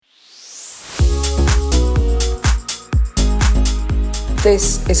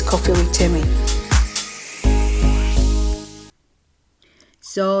This is Coffee with Femi.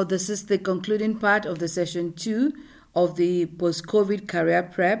 So this is the concluding part of the session 2 of the post-COVID career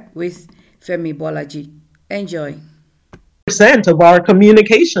prep with Femi Bolaji. Enjoy. Percent of our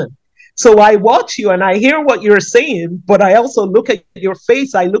communication. So I watch you and I hear what you're saying, but I also look at your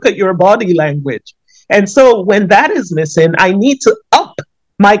face, I look at your body language. And so when that is missing, I need to up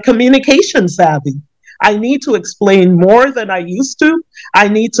my communication savvy. I need to explain more than I used to. I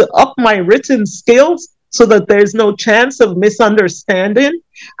need to up my written skills so that there's no chance of misunderstanding.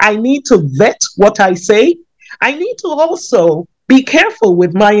 I need to vet what I say. I need to also be careful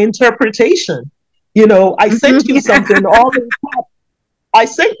with my interpretation. You know, I sent you something all in caps. I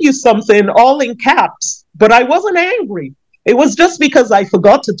sent you something all in caps, but I wasn't angry. It was just because I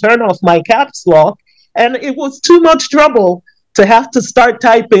forgot to turn off my caps lock, and it was too much trouble to have to start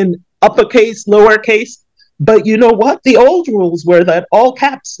typing uppercase, lowercase. But you know what? The old rules were that all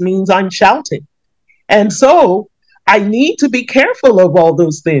caps means I'm shouting. And so I need to be careful of all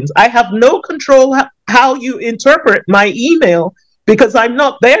those things. I have no control how you interpret my email because I'm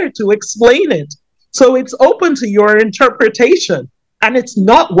not there to explain it. So it's open to your interpretation. And it's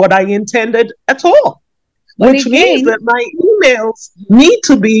not what I intended at all. But which means that my emails need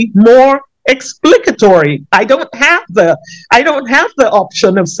to be more explicatory. I don't have the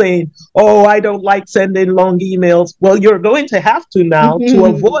option of saying, oh, I don't like sending long emails. Well, you're going to have to now to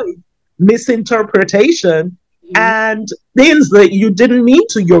avoid misinterpretation and things that you didn't mean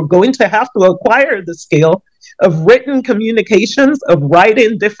to. You're going to have to acquire the skill of written communications, of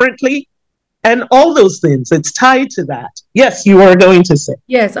writing differently, and all those things. It's tied to that. Yes, you were going to say.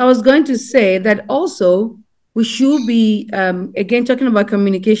 Yes, I was going to say that also we should be, again, talking about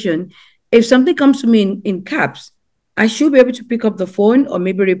communication. If something comes to me in caps, I should be able to pick up the phone or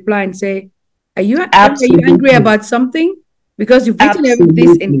maybe reply and say, are you angry about something? Because you've written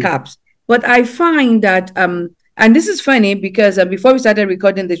this in caps. But I find that, and this is funny because before we started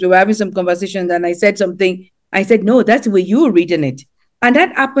recording this, we were having some conversations and I said something. I said, no, that's the way you were reading it. And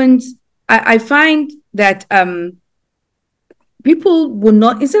that happens. I find that people will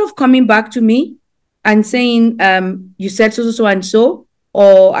not, instead of coming back to me and saying, you said so and so,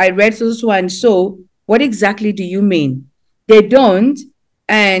 or I read so and so, what exactly do you mean? They don't.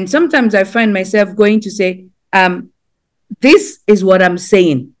 And sometimes I find myself going to say, this is what I'm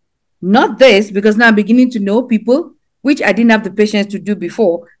saying. Not this, because now I'm beginning to know people, which I didn't have the patience to do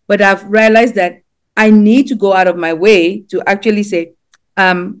before, but I've realized that I need to go out of my way to actually say,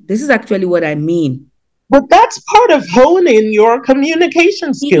 this is actually what I mean. But that's part of honing your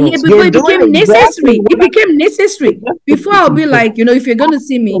communication skills. Yeah, before it became necessary. It became necessary. Before I'll be like, if you're going to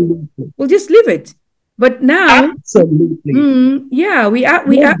see me, we'll just leave it. But now, absolutely, yeah, we are.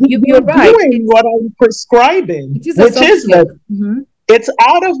 You're right. Doing what I'm prescribing, which is that it's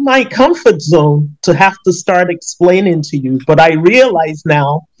out of my comfort zone to have to start explaining to you. But I realize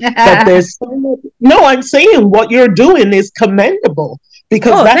now that there's so much. No, I'm saying what you're doing is commendable.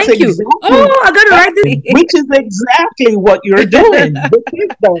 Because that's exactly. I got to write this. Which is exactly what you're doing.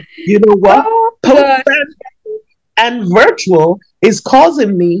 You know what? Post-pandemic and virtual is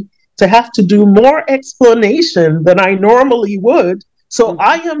causing me to have to do more explanation than I normally would. So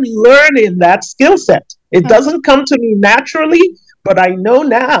I am learning that skill set. It doesn't come to me naturally, but I know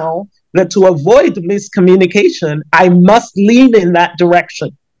now that to avoid miscommunication, I must lean in that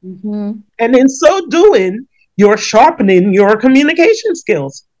direction. And in so doing, you're sharpening your communication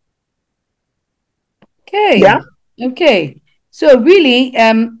skills. Okay. Yeah. Okay. So really,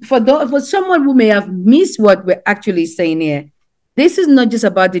 for someone who may have missed what we're actually saying here, this is not just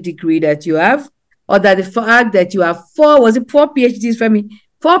about the degree that you have, or that the fact that you have four PhDs, Femi?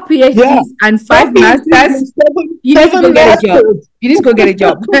 4 PhDs and 5 masters. You need to go get a job. You need to go get a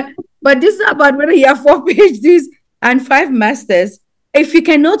job. But this is about whether you have 4 PhDs and 5 masters, if you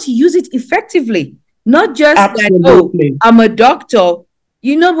cannot use it effectively. Not just that, I'm a doctor.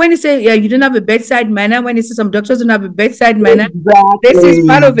 When you say you don't have a bedside manner, when you say some doctors don't have a bedside manner, this is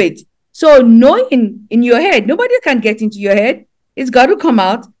part of it. So knowing in your head, nobody can get into your head. It's got to come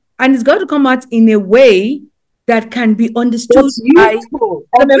out, and it's got to come out in a way that can be understood by the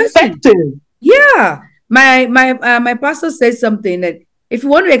person. Effective. Yeah. My pastor says something that if you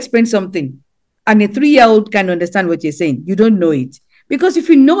want to explain something and a 3-year-old can understand what you're saying, you don't know it. Because if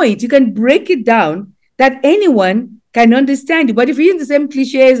you know it, you can break it down that anyone can understand it. But if you use the same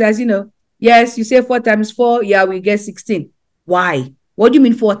cliches as, yes, you say 4 times 4, yeah, we get 16. Why? What do you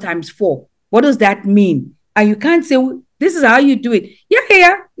mean 4 times 4? What does that mean? And you can't say, this is how you do it.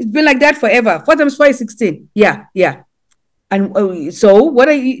 Yeah. It's been like that forever. 4 times 4 is 16. Yeah. And so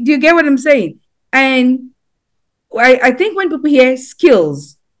do you get what I'm saying? And I think when people hear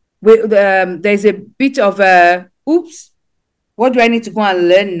skills, there's a bit of a oops, what do I need to go and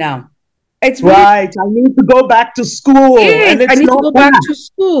learn now? It's really, Right. I need to go back to school. yes, And I it's need to not go back that. to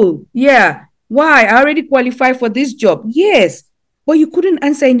school. Yeah. Why? I already qualified for this job. Yes. But you couldn't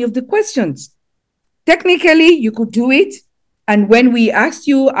answer any of the questions. Technically, you could do it. And when we asked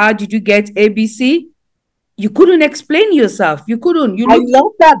you, how did you get ABC? You couldn't explain yourself. You couldn't. You I looked.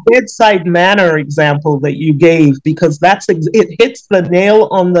 love that bedside manner example that you gave because it hits the nail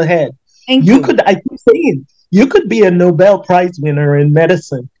on the head. Thank you. I keep saying, you could be a Nobel Prize winner in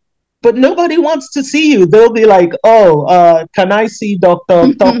medicine, but nobody wants to see you. They'll be like, "Oh, can I see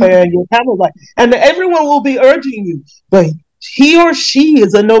Doctor Tope?" And you're kind of like, and everyone will be urging you, but he or she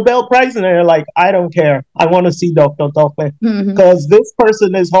is a Nobel Prize winner. You're like, I don't care. I want to see Doctor Tope because this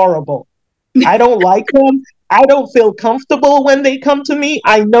person is horrible. I don't like them. I don't feel comfortable when they come to me.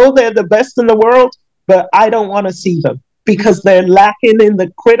 I know they're the best in the world, but I don't want to see them because they're lacking in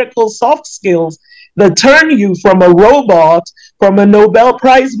the critical soft skills that turn you from a robot, from a Nobel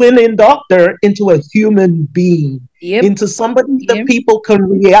Prize winning doctor, into a human being, Yep. into somebody that Yep. people can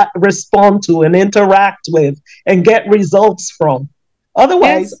respond to and interact with and get results from.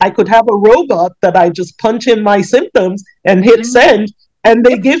 Otherwise, Yes. I could have a robot that I just punch in my symptoms and hit Mhm. send, and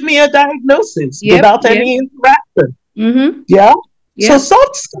they Yep. give me a diagnosis Yep. without Yep. any interaction. Mm-hmm. Yeah. So Yep.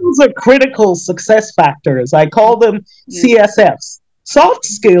 soft skills are critical success factors. I call them Yep. CSFs. Soft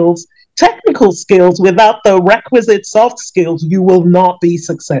skills, technical skills, without the requisite soft skills, you will not be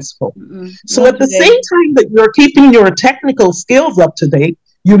successful. So Not at the same today. time that you're keeping your technical skills up to date,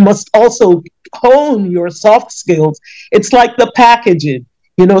 you must also hone your soft skills. It's like the packaging.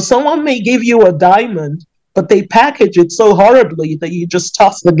 Someone may give you a diamond, but they package it so horribly that you just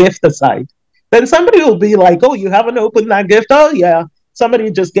toss the gift aside. Then somebody will be like, "Oh, you haven't opened that gift?" "Oh, yeah.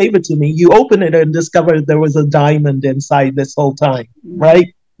 Somebody just gave it to me." You open it and discover there was a diamond inside this whole time, Mm-hmm. right?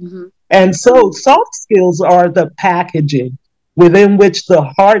 Mm-hmm. And so soft skills are the packaging within which the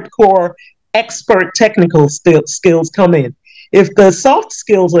hardcore expert technical skills come in. If the soft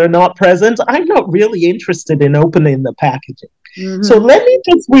skills are not present, I'm not really interested in opening the packaging. So Mm-hmm. let me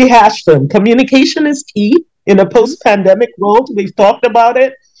just rehash them. Communication is key in a Mm-hmm. post pandemic world. We've talked about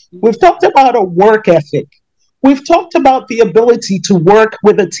it. We've talked about a work ethic. We've talked about the ability to work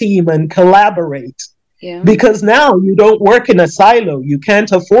with a team and collaborate Yeah. because now you don't work in a silo. You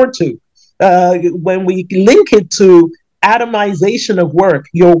can't afford to. When we link it to atomization of work,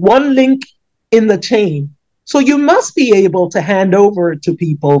 you're one link in the chain. So you must be able to hand over to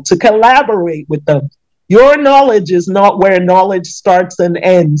people, to collaborate with them. Your knowledge is not where knowledge starts and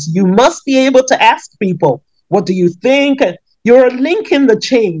ends. You must be able to ask people, what do you think? You're a link in the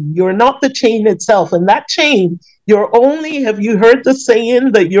chain. You're not the chain itself. And that chain, have you heard the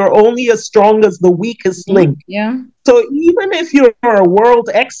saying that you're only as strong as the weakest Yeah. link? Yeah. So even if you're a world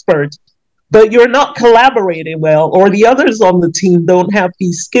expert, but you're not collaborating well, or the others on the team don't have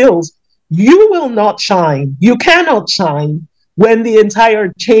these skills, you will not shine. You cannot shine when the entire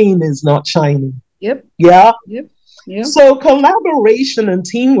chain is not shining. Yep. Yeah. Yep. Yep. So collaboration and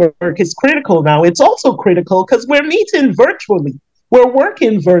teamwork is critical now. It's also critical because we're meeting virtually, we're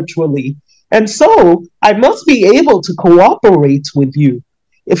working virtually. And so I must be able to cooperate with you.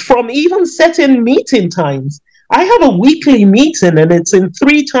 From even setting meeting times, I have a weekly meeting and it's in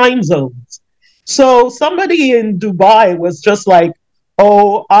 3 time zones. So somebody in Dubai was just like,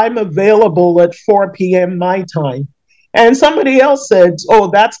 "Oh, I'm available at 4 p.m. my time." And somebody else said, "Oh,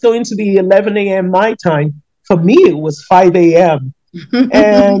 that's going to be 11 a.m. my time." For me, it was 5 a.m.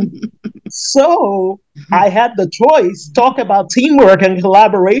 And so I had the choice, talk about teamwork and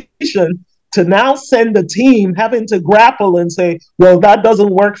collaboration, to now send the team having to grapple and say, "Well, that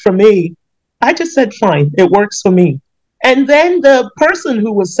doesn't work for me." I just said, "Fine, it works for me." And then the person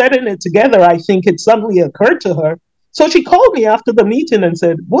who was setting it together, I think it suddenly occurred to her. So she called me after the meeting and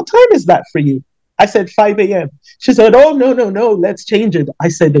said, "What time is that for you?" I said, 5 a.m. She said, "Oh, no, no, no, let's change it." I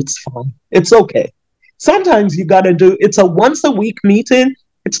said, "It's fine. It's okay. Sometimes you got to do it's a once a week meeting.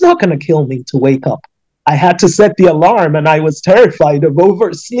 It's not going to kill me to wake up." I had to set the alarm and I was terrified of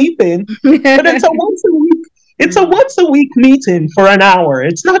oversleeping, but it's a once a week meeting for an hour.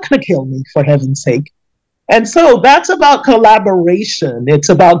 It's not going to kill me, for heaven's sake. And so that's about collaboration. It's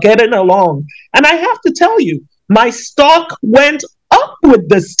about getting along. And I have to tell you, my stock went up with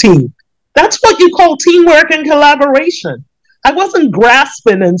this team. That's what you call teamwork and collaboration. I wasn't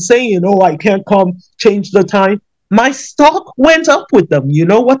grasping and saying, "Oh, I can't come, change the time." My stock went up with them. You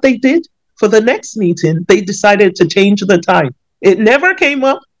know what they did? For the next meeting, they decided to change the time. It never came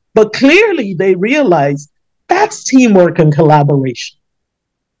up, but clearly they realized that's teamwork and collaboration.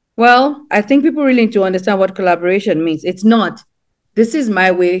 Well, I think people really need to understand what collaboration means. It's not, this is my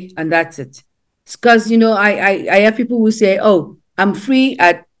way and that's it. It's because, I have people who say, oh, I'm free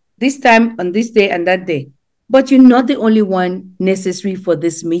at this time on this day and that day. But you're not the only one necessary for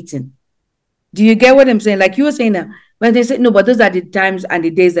this meeting. Do you get what I'm saying? Like you were saying now, when they say, no, but those are the times and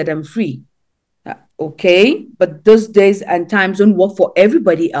the days that I'm free. Okay, but those days and times don't work for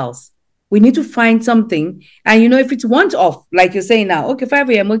everybody else. We need to find something. And if it's once off, like you're saying now, okay, 5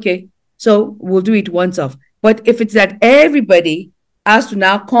 a.m., okay. So we'll do it once off. But if it's that everybody has to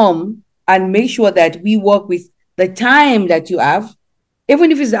now come and make sure that we work with the time that you have,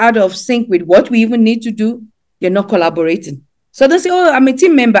 even if it's out of sync with what we even need to do, you're not collaborating. So don't say, oh, I'm a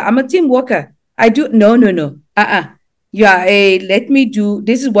team member, I'm a team worker. I do. No, no, no. Yeah, let me do,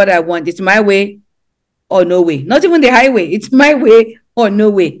 this is what I want. It's my way or no way. Not even the highway. It's my way or no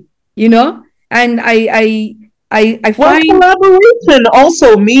way. And I Well, find. collaboration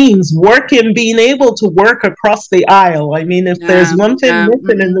also means working, being able to work across the aisle. I mean, if there's one thing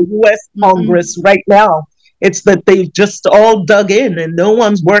missing in the US Congress right now, it's that they've just all dug in and no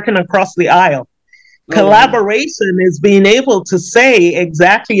one's working across the aisle. Oh, wow. Collaboration is being able to say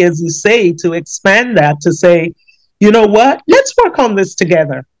exactly as you say, to expand that, to say, you know what, let's work on this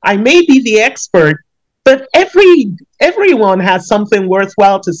together. I may be the expert, but everyone has something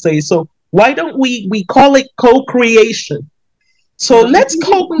worthwhile to say. So why don't we call it co-creation? So No, I let's think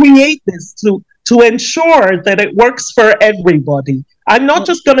people. co-create this to ensure that it works for everybody. I'm not No,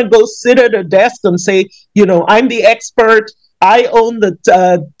 just going to go sit at a desk and say, I'm the expert. I own the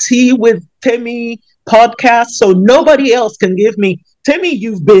Tea with Femi podcast, so nobody else can give me. Femi,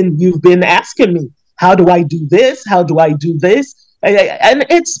 you've been asking me, how do I do this? How do I do this? And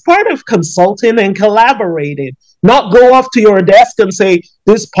it's part of consulting and collaborating. Not go off to your desk and say,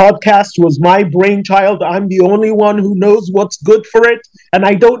 this podcast was my brainchild. I'm the only one who knows what's good for it. And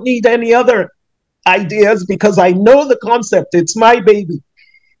I don't need any other ideas because I know the concept. It's my baby.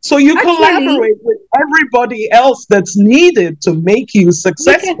 So you actually, collaborate with everybody else that's needed to make you we can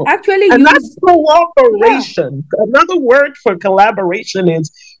successful. actually And that's use. Yeah. cooperation. Another word for collaboration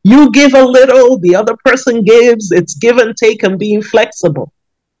is you give a little, the other person gives. It's give and take and being flexible.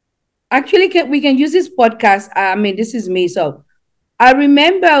 Actually, we can use this podcast. I mean, this is me. So I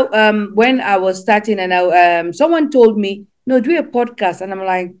remember when I was starting, and someone told me, "No, do a podcast," and I'm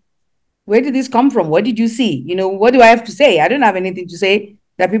like, "Where did this come from? What did you see? What do I have to say? I don't have anything to say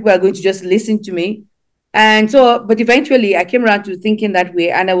that people are going to just listen to me." And so, but eventually, I came around to thinking that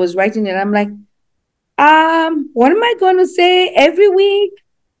way, and I was writing, and I'm like, what am I going to say every week?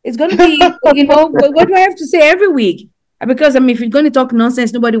 It's going to be, what do I have to say every week? Because, I mean, if you're going to talk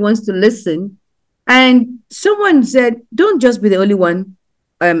nonsense, nobody wants to listen. And someone said, don't just be the only one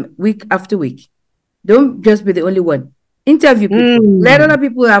week after week. Don't just be the only one. Interview people. Let other Mm,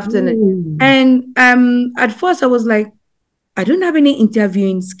 people after it. mm. And at first I was like, I don't have any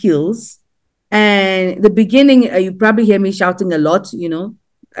interviewing skills. And the beginning, you probably hear me shouting a lot,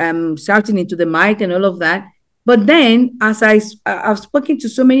 shouting into the mic and all of that. But then, as I've spoken to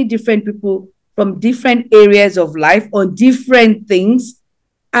so many different people from different areas of life on different things,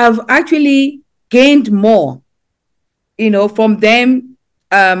 I've actually gained more, from them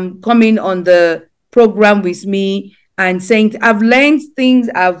coming on the program with me and saying, I've learned things.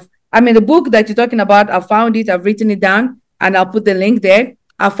 I mean, the book that you're talking about, I found it, I've written it down, and I'll put the link there.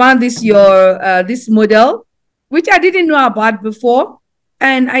 I found this model, which I didn't know about before.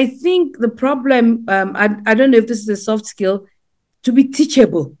 And I think the problem, I don't know if this is a soft skill, to be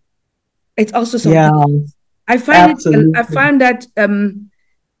teachable. It's also Yeah, something else. I absolutely. find that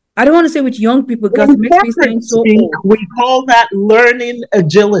I don't want to say with young people because In it makes me corporate sound so speak, old. we call that learning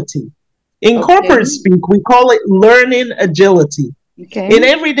agility. In corporate Okay. speak, we call it learning agility. In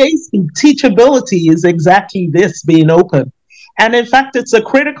Okay. everyday speak, teachability is exactly this, being open. And in fact, it's a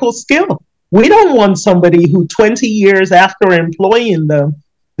critical skill. We don't want somebody who 20 years after employing them,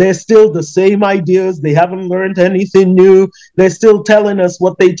 they're still the same ideas. They haven't learned anything new. They're still telling us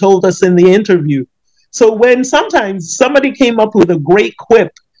what they told us in the interview. So when sometimes somebody came up with a great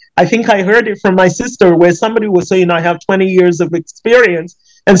quip, I think I heard it from my sister where somebody was saying, I have 20 years of experience.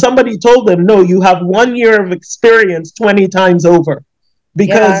 And somebody told them, no, you have 1 year of experience 20 times over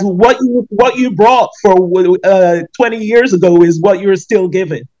because Yeah. what you brought for 20 years ago is what you're still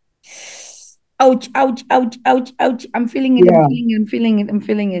giving. Ouch, ouch, ouch, ouch, ouch. I'm feeling it. I'm Yeah. feeling it. I'm feeling it. I'm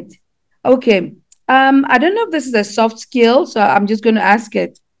feeling it. Okay. I don't know if this is a soft skill, so I'm just going to ask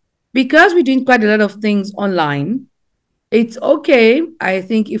it. Because we're doing quite a lot of things online, it's okay, I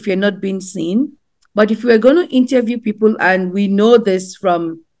think, if you're not being seen. But if we're going to interview people, and we know this from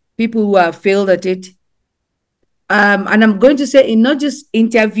people who have failed at it, And I'm going to say in not just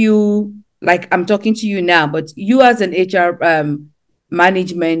interview, like I'm talking to you now, but you as an HR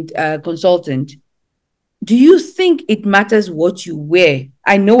management consultant, do you think it matters what you wear?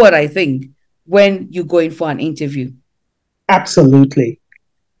 I know what I think when you go in for an interview. Absolutely.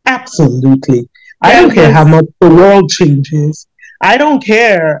 Absolutely. I There don't care how was, much the world changes. I don't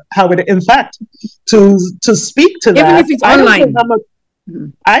care how it, in fact, to speak to even if that, it's I don't care how online. much,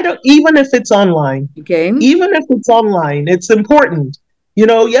 Mhm. I don't, even if it's online, Okay. even if it's online, it's important. You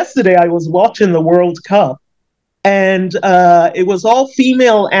know, yesterday I was watching the World Cup and it was all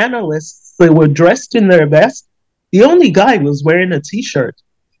female analysts. They were dressed in their best. The only guy was wearing a t-shirt.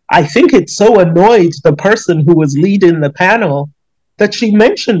 I think it so annoyed the person who was leading the panel that she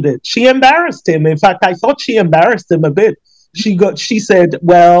mentioned it. She embarrassed him. In fact, I thought she embarrassed him a bit. She said,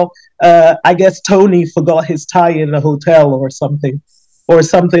 "Well, I guess Tony forgot his tie in the hotel or something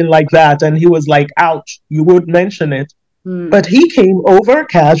like that." And he was like, "Ouch, you would mention it." Hmm. But he came over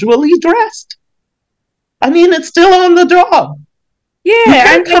casually dressed. I mean, it's still on the job. You Yeah,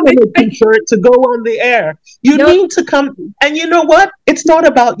 can't come in a t-shirt to go on the air. You there, need to come. And you know what? It's not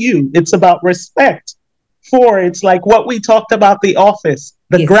about you. It's about respect for, it's like what we talked about the office,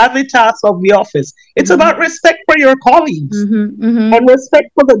 the yes. gravitas of the office. It's about Mm-hmm. respect for your colleagues Mm-hmm. Mm-hmm. and respect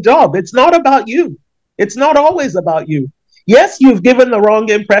for the job. It's not about you. It's not always about you. Yes, you've given the wrong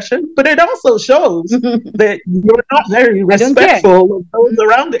impression, but it also shows that you're not very I don't care. respectful of those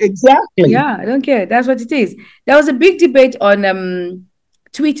around. Exactly. Yeah, I don't care. That's what it is. There was a big debate on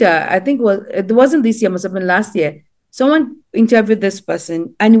Twitter. I think it wasn't this year, must have been last year. Someone interviewed this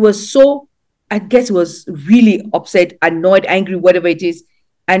person, and he was so, I guess, he was really upset, annoyed, angry, whatever it is.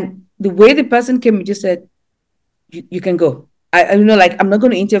 And the way the person came, he just said, you can go. Like I'm not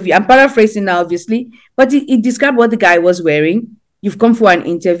going to interview. I'm paraphrasing now, obviously, but he described what the guy was wearing. You've come for an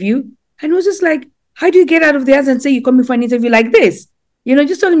interview, and it was just like, how do you get out of the house and say you're coming for an interview like this?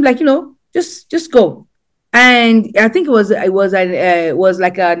 Just told him like, just go. And I think it was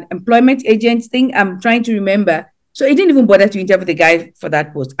like an employment agent thing. I'm trying to remember. So he didn't even bother to interview the guy for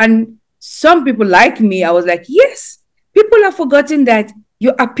that post. And some people like me, I was like, yes, people have forgotten that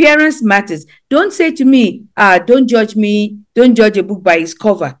your appearance matters. Don't say to me, don't judge me, don't judge a book by its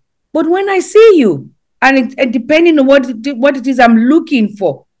cover. But when I see you, and depending on what it is I'm looking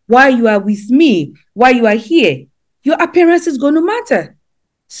for, why you are with me, why you are here, your appearance is going to matter.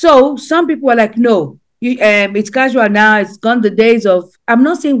 So some people are like, no, it's casual now. It's gone the days of, I'm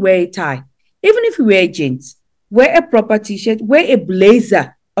not saying wear a tie. Even if you wear jeans, wear a proper t-shirt, wear a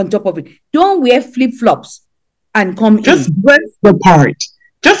blazer on top of it. Don't wear flip-flops and come Just in. dress the part.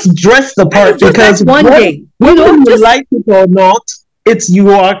 Just dress the And part it's just that because one day, whether you just like it or not, it's you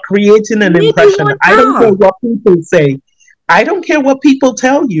are creating an maybe impression. one I don't care hour. what people say. I don't care what people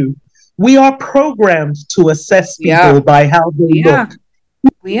tell you. We are programmed to assess people Yeah, by how they look. yeah,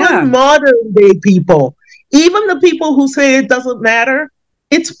 yeah. Even modern day people, even the people who say it doesn't matter,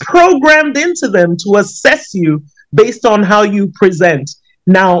 it's programmed into them to assess you based on how you present.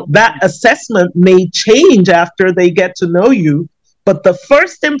 Now, that assessment may change after they get to know you, but the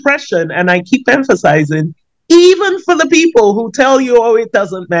first impression, and I keep emphasizing, even for the people who tell you, oh, it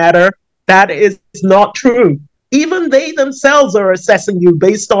doesn't matter, that is not true. Even they themselves are assessing you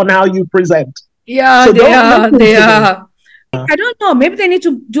based on how you present. Yeah, So they don't are. listen They to them. are. I don't know. Maybe they need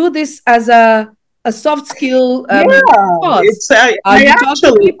to do this as a soft skill Yeah, course. it's I You talk to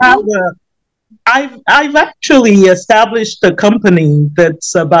actually have people. a I've actually established a company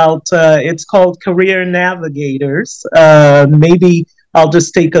that's about it's called Career Navigators. Maybe I'll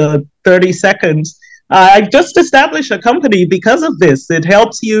just take a 30 seconds. I've just established a company because of this. It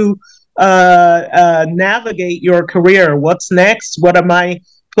helps you navigate your career. What's next? What am I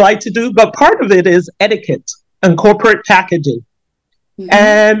going to do? But part of it is etiquette and corporate packaging. Mhm.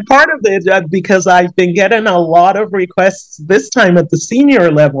 And part of it, because I've been getting a lot of requests this time at the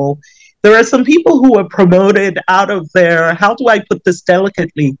senior level, there are some people who are promoted out of their, how do I put this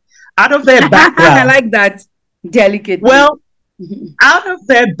delicately, out of their I background. like that delicately. Well, out of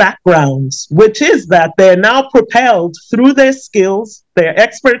their backgrounds, which is that they're now propelled through their skills, their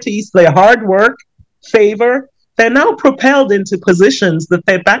expertise, their hard work, favor, they're now propelled into positions that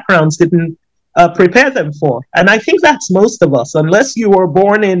their backgrounds didn't prepare them for. And I think that's most of us, unless you were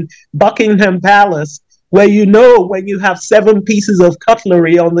born in Buckingham Palace, where you know when you have seven pieces of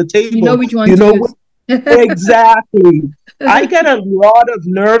cutlery on the You know table, which one you to know use. exactly. I get a lot of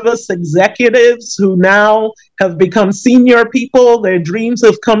nervous executives who now have become senior people. Their dreams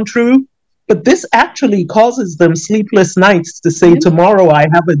have come true. But this actually causes them sleepless nights to say, Yeah. tomorrow I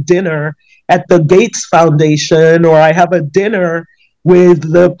have a dinner at the Gates Foundation, or I have a dinner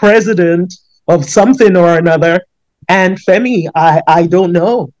with the president of something or another. And Femi, I don't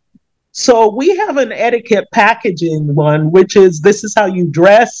know. So we have an etiquette packaging one, which is this is how you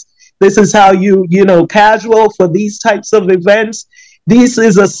dress. This is how casual for these types of events. This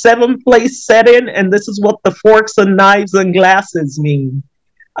is a seven-place setting, and this is what the forks and knives and glasses mean.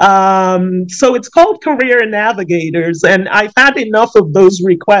 So it's called Career Navigators, and I've had enough of those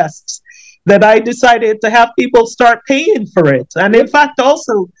requests that I decided to have people start paying for it. And in fact,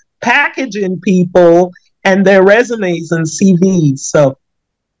 also packaging people and their resumes and CVs. So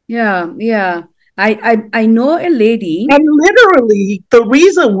Yeah, yeah. I know a lady. and literally, the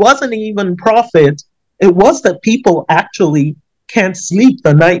reason wasn't even profit. It was that people actually can't sleep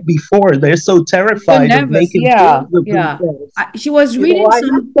the night before. They're so So terrified of nervous. making Yeah, fools of yeah. themselves. She was reading I have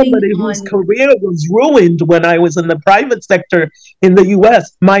something somebody whose on. career was ruined when I was in the private sector in the US.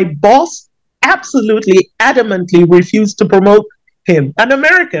 My boss absolutely adamantly refused to promote him, an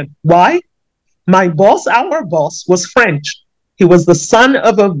American. Why? My boss, our boss, was French. He was the son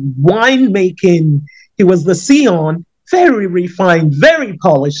of a winemaking, he was the scion, very refined, very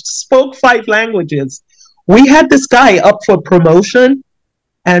polished, spoke five languages. We had this guy up for promotion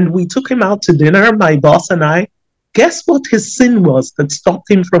and we took him out to dinner, my boss and I. Guess what his sin was that stopped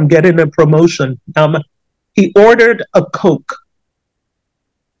him from getting a promotion? He ordered a Coke.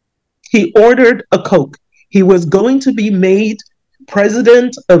 He ordered a Coke. He was going to be made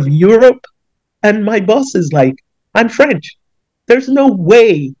president of Europe. And my boss is like, I'm French. There's no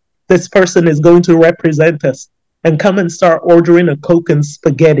way this person is going to represent us and come and start ordering a Coke and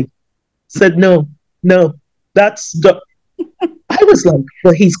spaghetti. Said, no, no, that's the. I was like,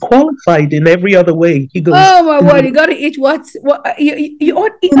 well, he's qualified in every other way. He goes, Oh my word! You got to eat what you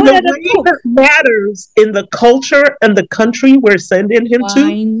in the ordered a way Coke. that matters in the culture and the country we're sending him to.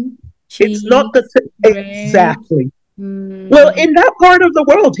 Wine, It's not cheese, bread. exactly. Well, Mm, in that part of the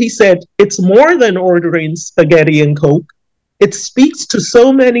world, he said, it's more than ordering spaghetti and Coke. It speaks to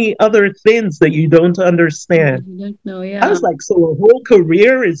so many other things that you don't understand. you don't know, I yeah. was like, so a whole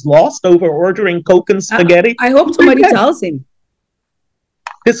career is lost over ordering Coke and I, spaghetti? I hope somebody tells him.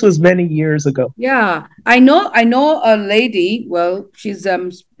 This was many years ago. Yeah, I know a lady. Well, she's in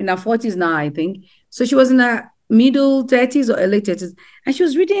her 40s now, I think. So she was in her middle 30s or early 30s, and she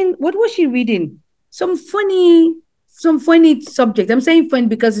was reading. What was she reading? Some funny subject. I'm saying funny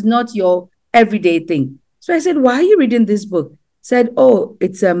because it's not your everyday thing. So I said, "Why are you reading this book?" Said, "Oh,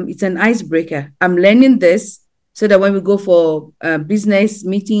 it's an icebreaker. I'm learning this so that when we go for business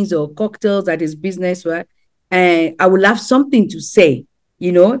meetings or cocktails that is business, right? And I will have something to say,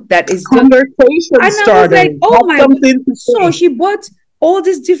 that is just." Conversation And I was like, starters. oh That's my God. something to So say. she bought all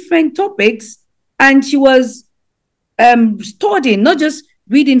these different topics and she was studying, not just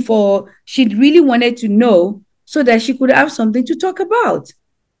reading for, she really wanted to know so that she could have something to talk about. So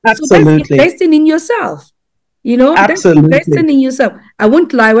that's Absolutely. investing in yourself. That's Absolutely. investing in yourself. I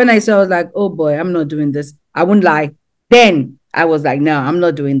won't lie. When I saw, I was like, oh boy, I'm not doing this. I won't lie. Then I was like, no, I'm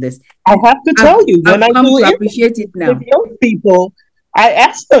not doing this. I have to I've, tell you, when I've I come do to appreciate interviews it with now. young people, I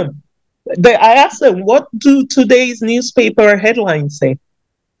ask them, what do today's newspaper headlines say?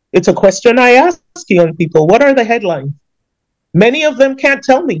 It's a question I ask young people. What are the headlines? Many of them can't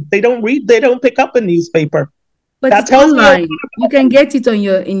tell me. They don't read, they don't pick up a newspaper. But That it's tells me a lot online. You about can them. get it on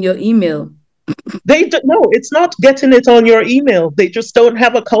your email. No, it's not getting it on your email. They just don't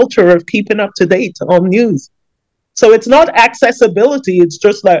have a culture of keeping up to date on news. So it's not accessibility. It's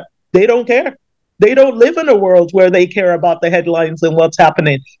just that they don't care. They don't live in a world where they care about the headlines and what's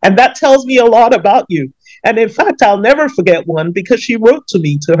happening. And that tells me a lot about you. And in fact, I'll never forget one because she wrote to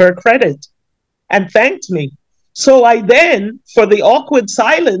me to her credit and thanked me. So I then, for the awkward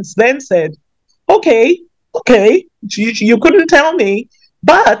silence, then said, okay, okay, you couldn't tell me,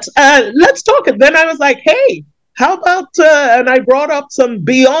 but let's talk. And then I was like, hey, how about, and I brought up some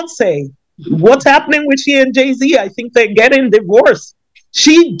Beyonce. What's happening with she and Jay-Z? I think they're getting divorced.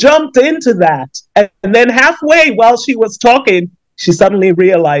 She jumped into that. And then halfway while she was talking, she suddenly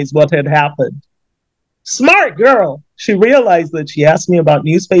realized what had happened. Smart girl. She realized that she asked me about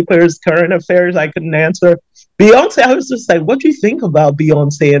newspapers, current affairs. I couldn't answer. Beyonce, I was just like, what do you think about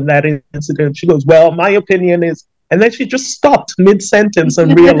Beyonce in that incident? She goes, well, my opinion is, and then she just stopped mid sentence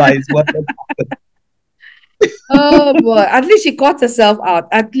and realized what had happened. Oh boy. At least she caught herself out.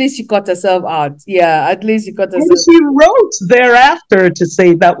 At least she caught herself out. Yeah, at least she caught And herself she wrote thereafter to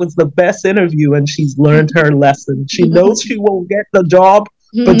say that was the best interview and she's learned her lesson. She knows she won't get the job,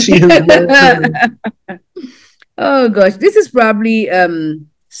 but she has learned her lesson. Oh gosh, this is probably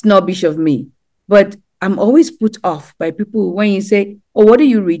snobbish of me, but I'm always put off by people when you say, "Oh, what are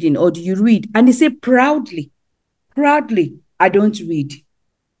you reading?" or "Do you read?" and they say proudly, "I don't read."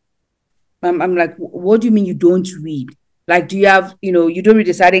 I'm like, what do you mean you don't read? Like, do you have, you don't read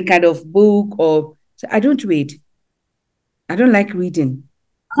a certain kind of book or so I don't read. I don't like reading.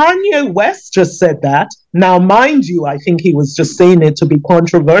 Kanye West just said that. Now, mind you, I think he was just saying it to be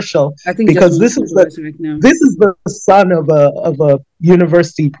controversial I think just because want controversy right now. this is the son of a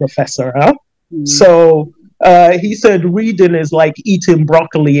university professor. Huh? Mm. So he said reading is like eating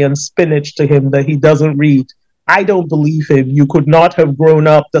broccoli and spinach to him, that he doesn't read. I don't believe him. You could not have grown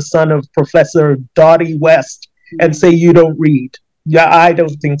up the son of Professor Dottie West and say you don't read. Yeah, I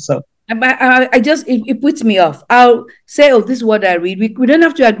don't think so. I just it puts me off. I'll say, oh, this is what I read. We don't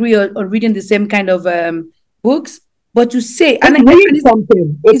have to agree on reading the same kind of books, but to say Just read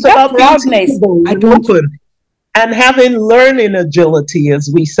something. it's It's that about being proudness. teachable I and don't. open and having learning agility, as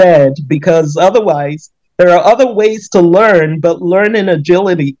we said, because otherwise there are other ways to learn, but learning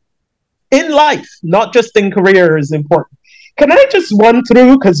agility in life, not just in career, is important. Can I just run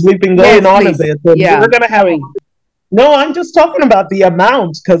through, because we've been going Yes, on a please. bit, and Yeah. we're going to have. Sorry. No, I'm just talking about the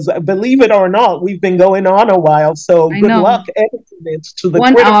amount, because believe it or not, we've been going on a while. So I good know. luck editing it to the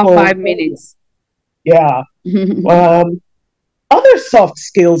 1 hour, critical. 5 minutes. Yeah. Um, Other soft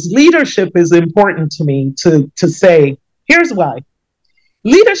skills, leadership is important to me to say. Here's why.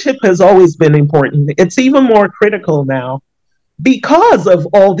 Leadership has always been important. It's even more critical now because of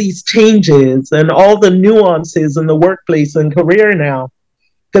all these changes and all the nuances in the workplace and career now.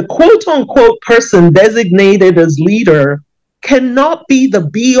 The quote unquote person designated as leader cannot be the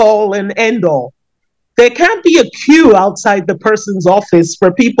be all and end all. There can't be a queue outside the person's office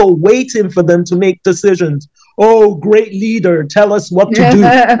for people waiting for them to make decisions. Oh, great leader, tell us what to do.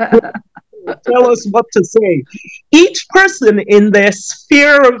 Tell us what to say. Each person in their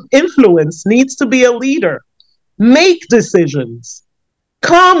sphere of influence needs to be a leader. Make decisions.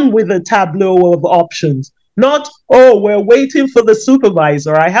 Come with a tableau of options. Not, oh, we're waiting for the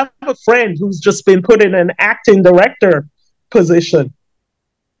supervisor. I have a friend who's just been put in an acting director position.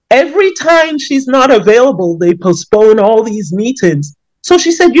 Every time she's not available, they postpone all these meetings. So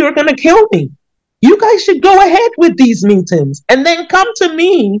she said, you're going to kill me. You guys should go ahead with these meetings and then come to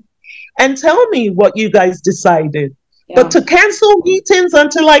me and tell me what you guys decided. Yeah. But to cancel meetings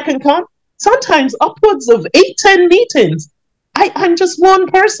until I can come, sometimes upwards of 8, 10 meetings. I'm just one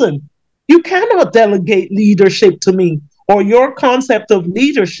person. You cannot delegate leadership to me or your concept of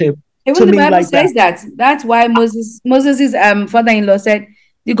leadership Even to the me Bible like that. says that. That's why Moses' father-in-law said,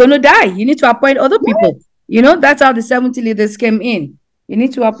 you're gonna die. You need to appoint other people. That's how the 70 leaders came in. You need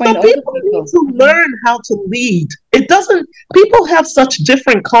to So appoint other people need people. to learn how to lead. It doesn't, people have such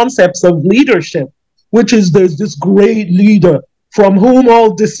different concepts of leadership, which is there's this great leader from whom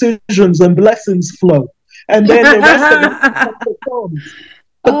all decisions and blessings flow. And then the rest of us performs.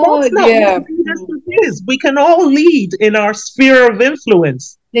 But Oh that's not what dear. leadership is. We can all lead in our sphere of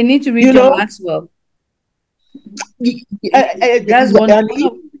influence. They need to read You John know, Maxwell. That's one and of even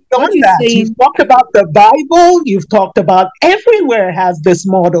what beyond you're that, you've saying. talked about the Bible, you've talked about everywhere has this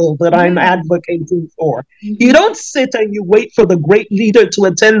model that I'm Yeah. advocating for. You Mhm. don't sit and you wait for the great leader to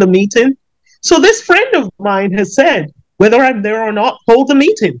attend the meeting. So this friend of mine has said, whether I'm there or not, hold the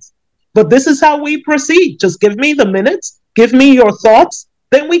meetings. But this is how we proceed. Just give me the minutes, give me your thoughts,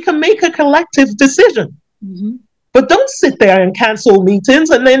 then we can make a collective decision. Mhm. But don't sit there and cancel meetings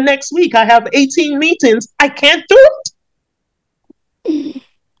and then next week I have 18 meetings. I can't do it. And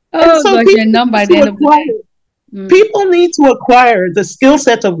Oh so gosh, you're numb by the end of the day. Mm. people need to acquire the skill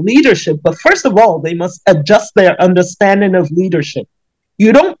set of leadership, but first of all, they must adjust their understanding of leadership.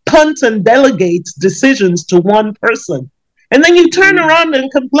 You don't punt and delegate decisions to one person. And then you turn Mm. around and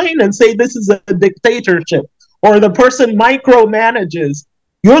complain and say this is a dictatorship or the person micromanages.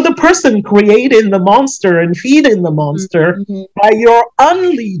 You're the person creating the monster and feeding the monster Mhm. by your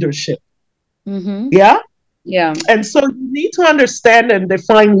unleadership. Mhm. Yeah? Yeah. And so you need to understand and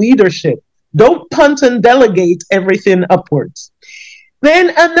define leadership. Don't punt and delegate everything upwards.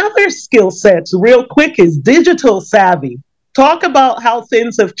 Then another skill set, real quick, is digital savvy. Talk about how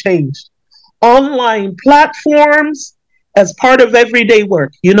things have changed. Online platforms as part of everyday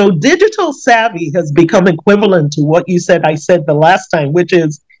work. Digital savvy has become equivalent to what you said, I said the last time, which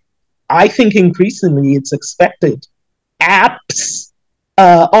is, I think increasingly it's expected. Apps,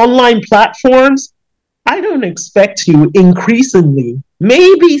 online platforms, I don't expect you increasingly,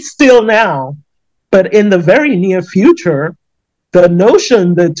 maybe still now, but in the very near future, the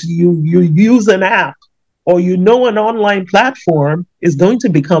notion that you use an app or an online platform is going to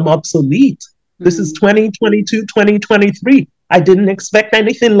become obsolete. This is Mm. 2022, 2023. I didn't expect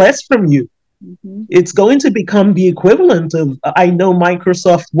anything less from you. Mhm. It's going to become the equivalent of, I know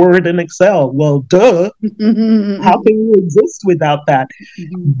Microsoft Word and Excel. Well, duh. How can you exist without that?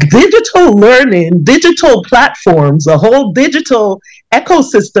 Digital learning, digital platforms, a whole digital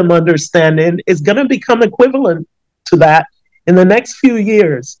ecosystem understanding is going to become equivalent to that in the next few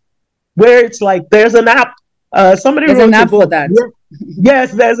years, where it's like there's an app. Somebody There's an wrote a app for book. that.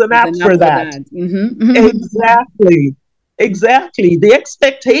 Yes, there's an There's app an app for for that. that. Mhm. Exactly. Exactly. The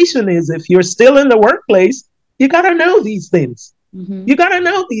expectation is if you're still in the workplace, you got to know these things. You Mhm. got to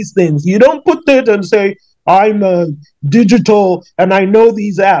know these things. You don't put it and say, I'm digital and I know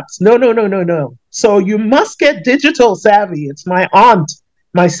these apps. No, no, no, no, no. So you must get digital savvy. It's my aunt,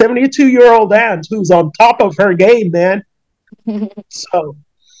 my 72-year-old aunt, who's on top of her game, man. So,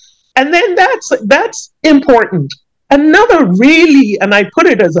 and then that's important. Another really, and I put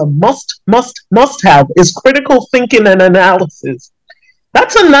it as a must have, is critical thinking and analysis.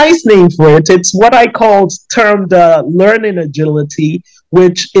 That's a nice name for it. It's what I call termed learning agility,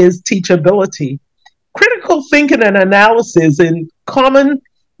 which is teachability. Critical thinking and analysis in common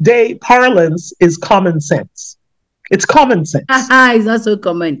day parlance is common sense. It's common sense. It's not so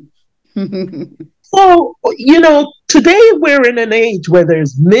common. So, today we're in an age where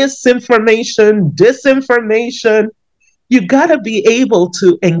there's misinformation, disinformation. You got to be able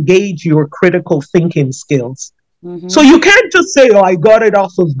to engage your critical thinking skills. So Mhm. you can't just say, oh, I got it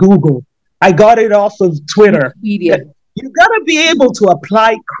off of Google. I got it off of Twitter. Wikipedia. You got to be able to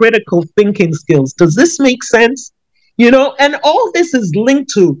apply critical thinking skills. Does this make sense? And all this is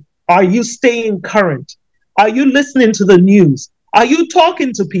linked to, are you staying current? Are you listening to the news? Are you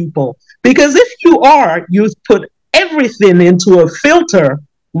talking to people? Because if you are, you put everything into a filter,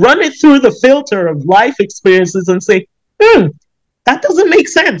 run it through the filter of life experiences and say, that doesn't make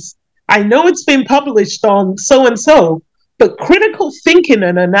sense. I know it's been published on so and so, but critical thinking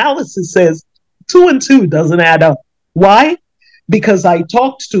and analysis says two and two doesn't add up. Why? Because I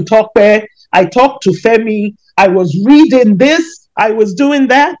talked to Tokpe, I talked to Femi, I was reading this, I was doing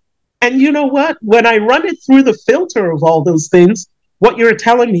that. And you know what? When I run it through the filter of all those things, what you're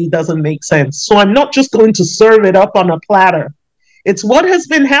telling me doesn't make sense. So I'm not just going to serve it up on a platter. It's what has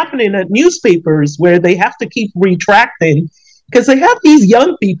been happening at newspapers where they have to keep retracting because they have these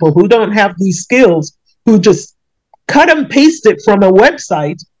young people who don't have these skills who just cut and paste it from a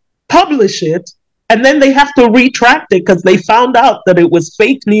website, publish it, and then they have to retract it because they found out that it was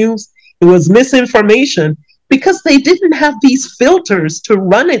fake news, it was misinformation, because they didn't have these filters to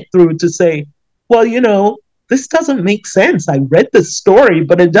run it through to say, well, this doesn't make sense. I read this story,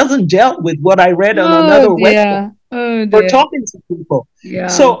 but it doesn't gel with what I read on Oh another website dear. Oh or dear. talking to people. Yeah.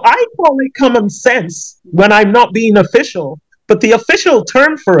 So I call it common sense when I'm not being official, but the official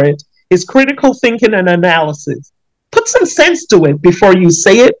term for it is critical thinking and analysis. Put some sense to it before you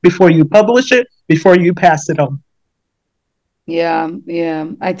say it, before you publish it, before you pass it on. Yeah. Yeah.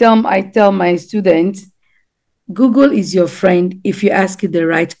 I tell my students, Google is your friend if you ask it the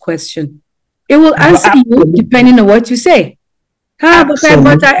right question. It will answer you Absolutely. depending on what you say. But I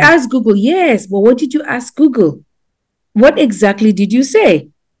Absolutely. asked Google, yes, but what did you ask Google? What exactly did you say?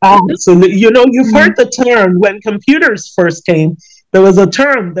 Absolutely. You've heard Mhm. the term when computers first came, there was a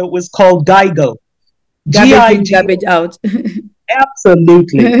term that was called GIGO. G Garbage I in, G garbage out.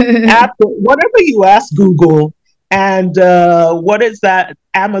 Absolutely. Whatever you ask Google and what is that,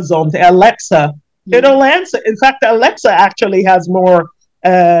 Amazon, the Alexa, it'll answer. In fact, Alexa actually has more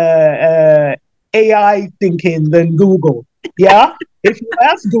AI thinking than Google. Yeah. If you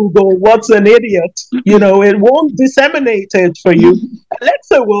ask Google what's an idiot, it won't disseminate it for you.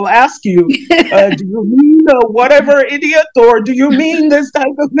 Alexa will ask you, do you mean whatever idiot, or do you mean this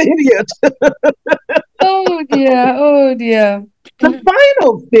type of idiot? Oh dear. Oh dear. The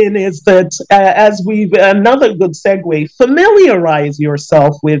final thing is that, as we've another good segue, familiarize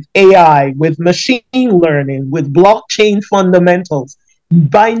yourself with AI, with machine learning, with blockchain fundamentals.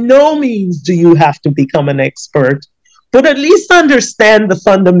 By no means do you have to become an expert, but at least understand the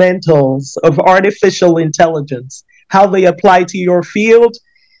fundamentals of artificial intelligence, how they apply to your field,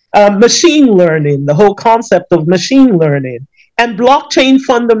 machine learning, the whole concept of machine learning, and blockchain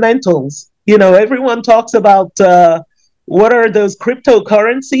fundamentals. Everyone talks about what are those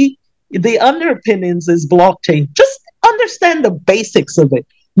cryptocurrency? The underpinnings is blockchain. Just understand the basics of it.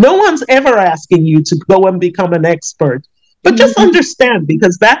 No one's ever asking you to go and become an expert, but just understand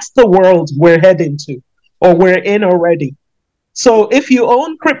because that's the world we're heading to or we're in already. So if you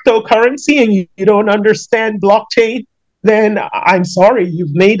own cryptocurrency and you don't understand blockchain, then I'm sorry,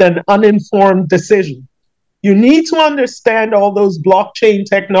 you've made an uninformed decision. You need to understand all those blockchain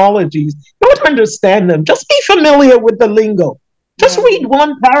technologies. Don't understand them. Just be familiar with the lingo. Just read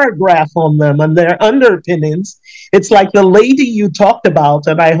one paragraph on them and their underpinnings. It's like the lady you talked about,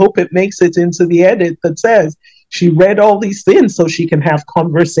 and I hope it makes it into the edit that says she read all these things so she can have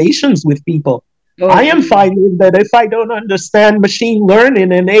conversations with people. I am finding that if I don't understand machine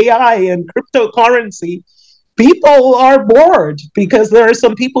learning and AI and cryptocurrency, people are bored because there are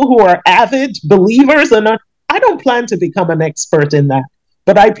some people who are avid believers, and I don't plan to become an expert in that,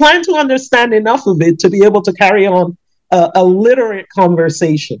 but I plan to understand enough of it to be able to carry on a literate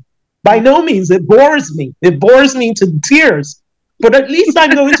conversation. By no means it bores me. It bores me to tears, but at least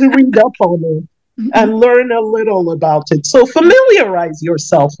I'm going to read up on it and learn a little about it. So familiarize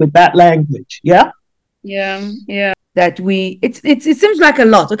yourself with that language. Yeah. Yeah. That it seems like a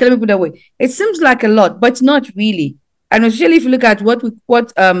lot. Okay, let me put it that way. It seems like a lot, but it's not really. And especially if you look at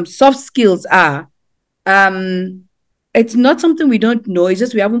what soft skills are, it's not something we don't know. It's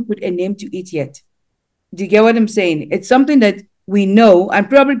just we haven't put a name to it yet. Do you get what I'm saying? It's something that we know, and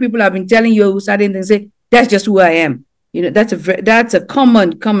probably people have been telling you certain things. Say that's just who I am. That's a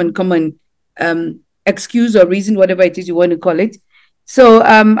common excuse or reason, whatever it is you want to call it. So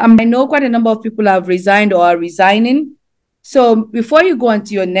I know quite a number of people have resigned or are resigning. So before you go on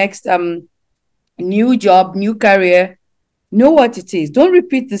to your next new job, new career, know what it is. Don't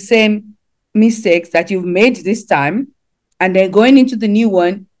repeat the same mistakes that you've made this time, and then going into the new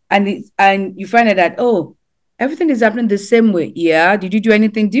one, and you find out that, oh, everything is happening the same way. Yeah. Did you do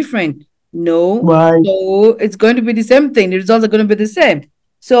anything different? No. Right. So it's going to be the same thing. The results are going to be the same.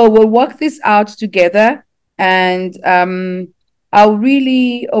 So we'll work this out together, and I'll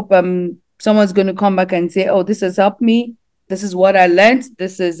really hope someone's going to come back and say, oh, this has helped me. This is what I learned.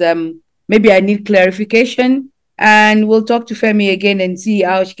 This is maybe I need clarification. And we'll talk to Femi again and see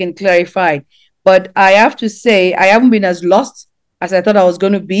how she can clarify. But I have to say, I haven't been as lost as I thought I was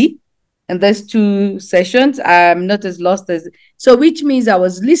going to be in these 2 sessions. I'm not as lost as... So which means I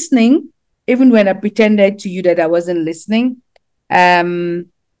was listening, even when I pretended to you that I wasn't listening. And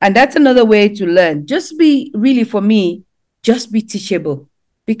that's another way to learn. Just be, really for me, just be teachable.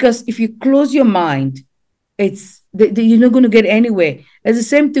 Because if you close your mind, you're not going to get anywhere. It's the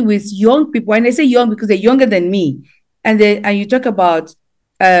same thing with young people. And I say young because they're younger than me. And you talk about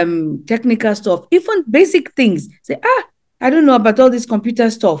technical stuff, even basic things. Say, I don't know about all this computer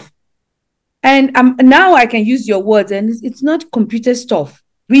stuff. And now I can use your words, and it's not computer stuff.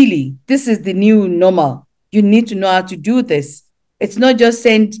 Really, this is the new normal. You need to know how to do this. It's not just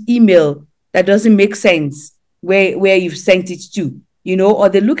send email that doesn't make sense where you've sent it to, or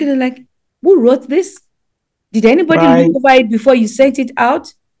they look at it like, who wrote this? Did anybody look over it before you sent it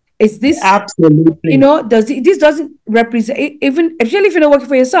out? Is this absolutely? This doesn't represent, even especially if you're not working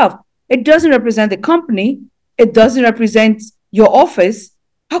for yourself, it doesn't represent the company. It doesn't represent your office.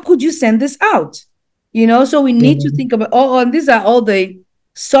 How could you send this out? So we need to think about and these are all the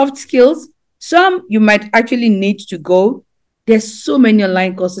soft skills. Some you might actually need to go. There's so many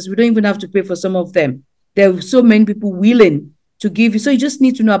online courses. We don't even have to pay for some of them. There are so many people willing to give you. So you just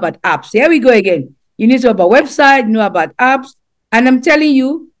need to know about apps. Here we go again. You need to know about website, know about apps. And I'm telling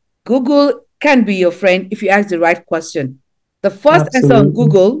you, Google can be your friend if you ask the right question. The first answer on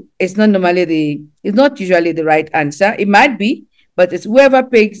Google is not usually the right answer. It might be, but it's whoever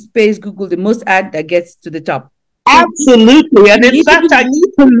pays Google the most ad that gets to the top. Absolutely. And in fact, I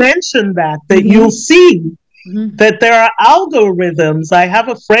need to mention that you'll see that there are algorithms. I have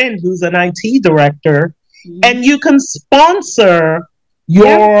a friend who's an IT director, and you can sponsor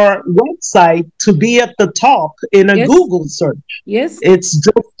your website to be at the top in a Google search. Yes. It's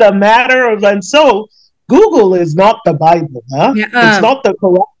just a matter of, and so Google is not the Bible, huh? It's not the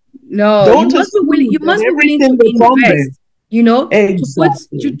correct. No, you must be willing to invest,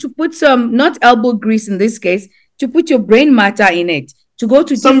 exactly. to put some, not elbow grease in this case, to put your brain matter in it, to go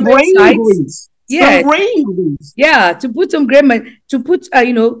to some different brain sites. Grease. Yes. Some brain grease. Yeah, to put some brain matter, to put,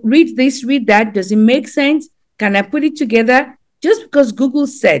 read this, read that. Does it make sense? Can I put it together? Just because Google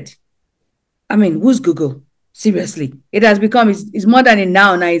said, who's Google? Seriously, it has become, it's more than a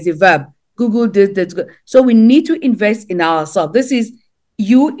noun, now it's a verb. Google did that. So we need to invest in ourselves. This is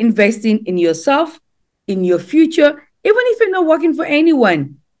you investing in yourself, in your future. Even if you're not working for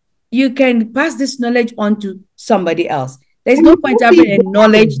anyone, you can pass this knowledge on to somebody else. There's no point having a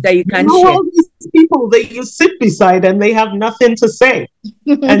knowledge that you can't share. All these people that you sit beside and they have nothing to say,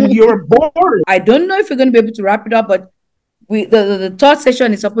 and you're bored. I don't know if we're going to be able to wrap it up, but the third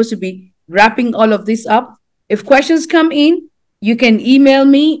session is supposed to be wrapping all of this up. If questions come in, you can email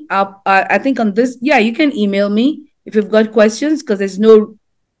me. I think on this, you can email me if you've got questions, because there's no,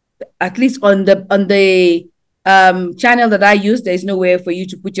 at least on the channel that I use, there's nowhere for you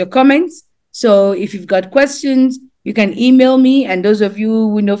to put your comments. So if you've got questions, You can email me. And those of you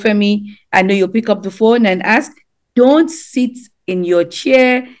who know Femi, I know you'll pick up the phone and ask. Don't sit in your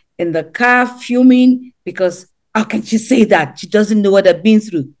chair in the car fuming because how can she say that? She doesn't know what I've been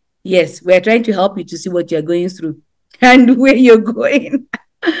through. Yes, we're trying to help you to see what you're going through and where you're going.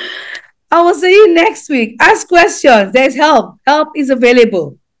 I will see you next week. Ask questions. There's help. Help is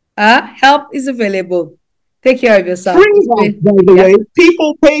available. Help is available. Take care of yourself. Free help, by the way.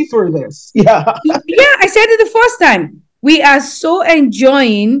 People pay for this. Yeah. Yeah, I said it the first time. We are so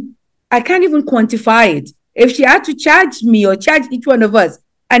enjoying. I can't even quantify it. If she had to charge me or charge each one of us,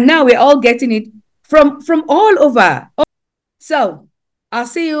 and now we're all getting it from all over. So I'll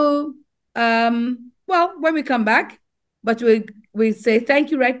see you. Well, when we come back, but we say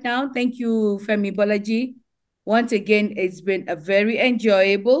thank you right now. Thank you, Femi Bolaji. Once again, it's been a very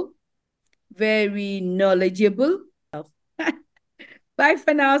enjoyable, very knowledgeable. Bye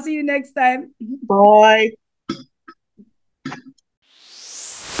for now. See you next time. Bye.